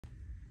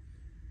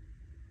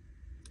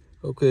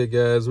Okay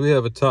guys, we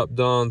have a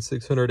TOPDON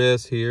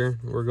 600S here.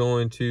 We're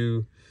going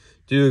to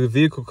do a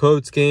vehicle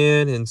code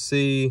scan and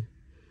see,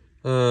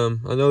 I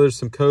know there's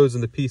some codes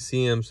in the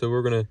PCM, so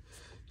we're going to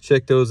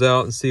check those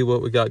out and see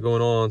what we got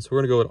going on. So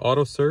we're going to go with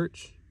auto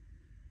search.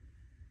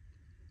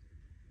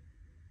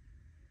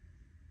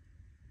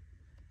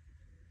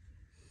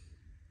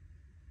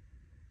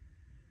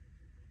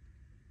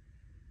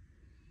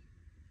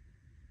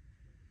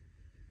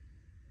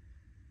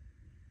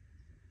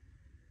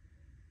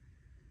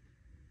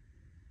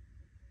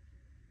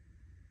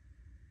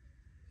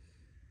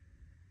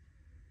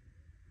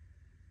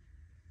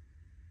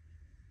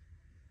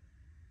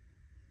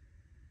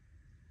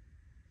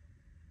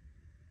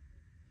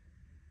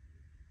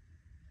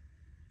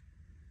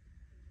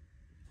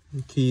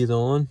 The key is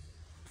on.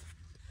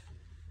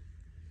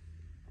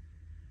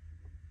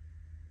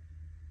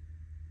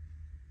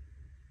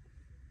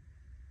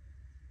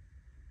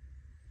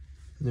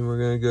 Then we're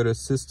going to go to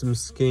system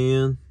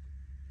scan.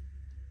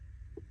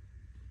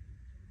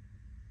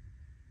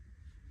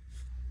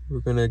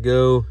 We're going to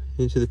go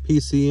into the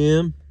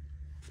PCM.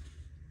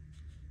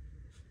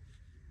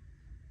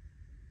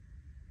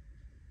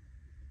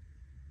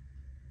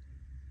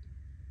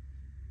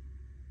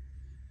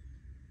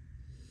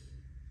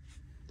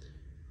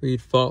 Read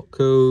fault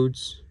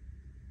codes.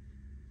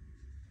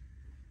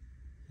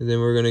 And then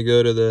we're going to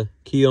go to the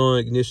key on,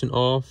 ignition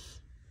off.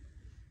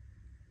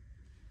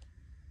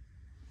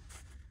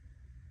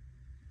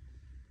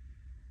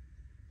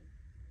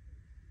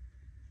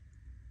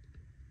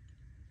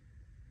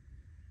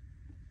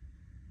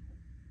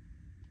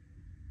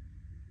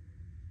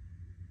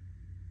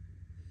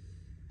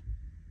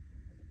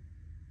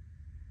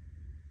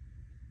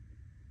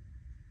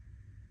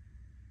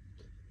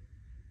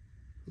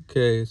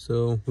 Okay,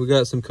 so we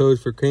got some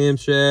codes for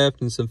camshaft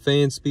and some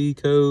fan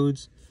speed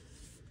codes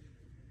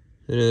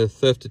and a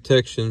theft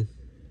detection.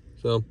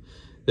 So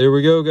there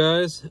we go,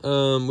 guys.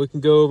 We can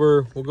go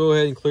over, we'll go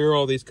ahead and clear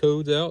all these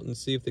codes out and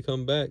see if they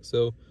come back.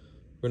 So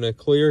we're gonna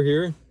clear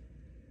here.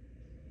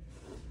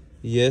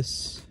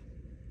 Yes.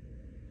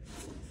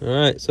 All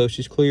right, so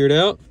she's cleared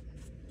out.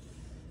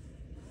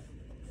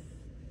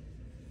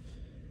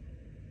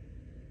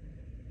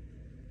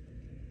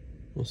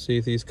 We'll see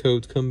if these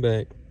codes come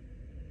back.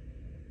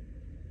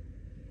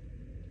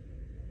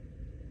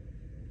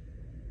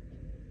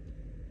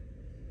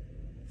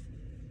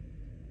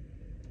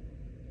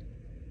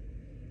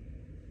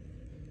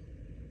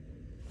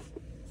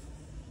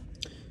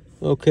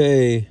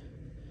 Okay,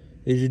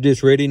 these are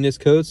just readiness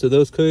codes. So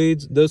those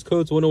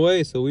codes went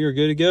away. So we are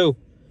good to go.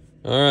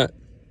 All right.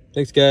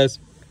 Thanks, guys.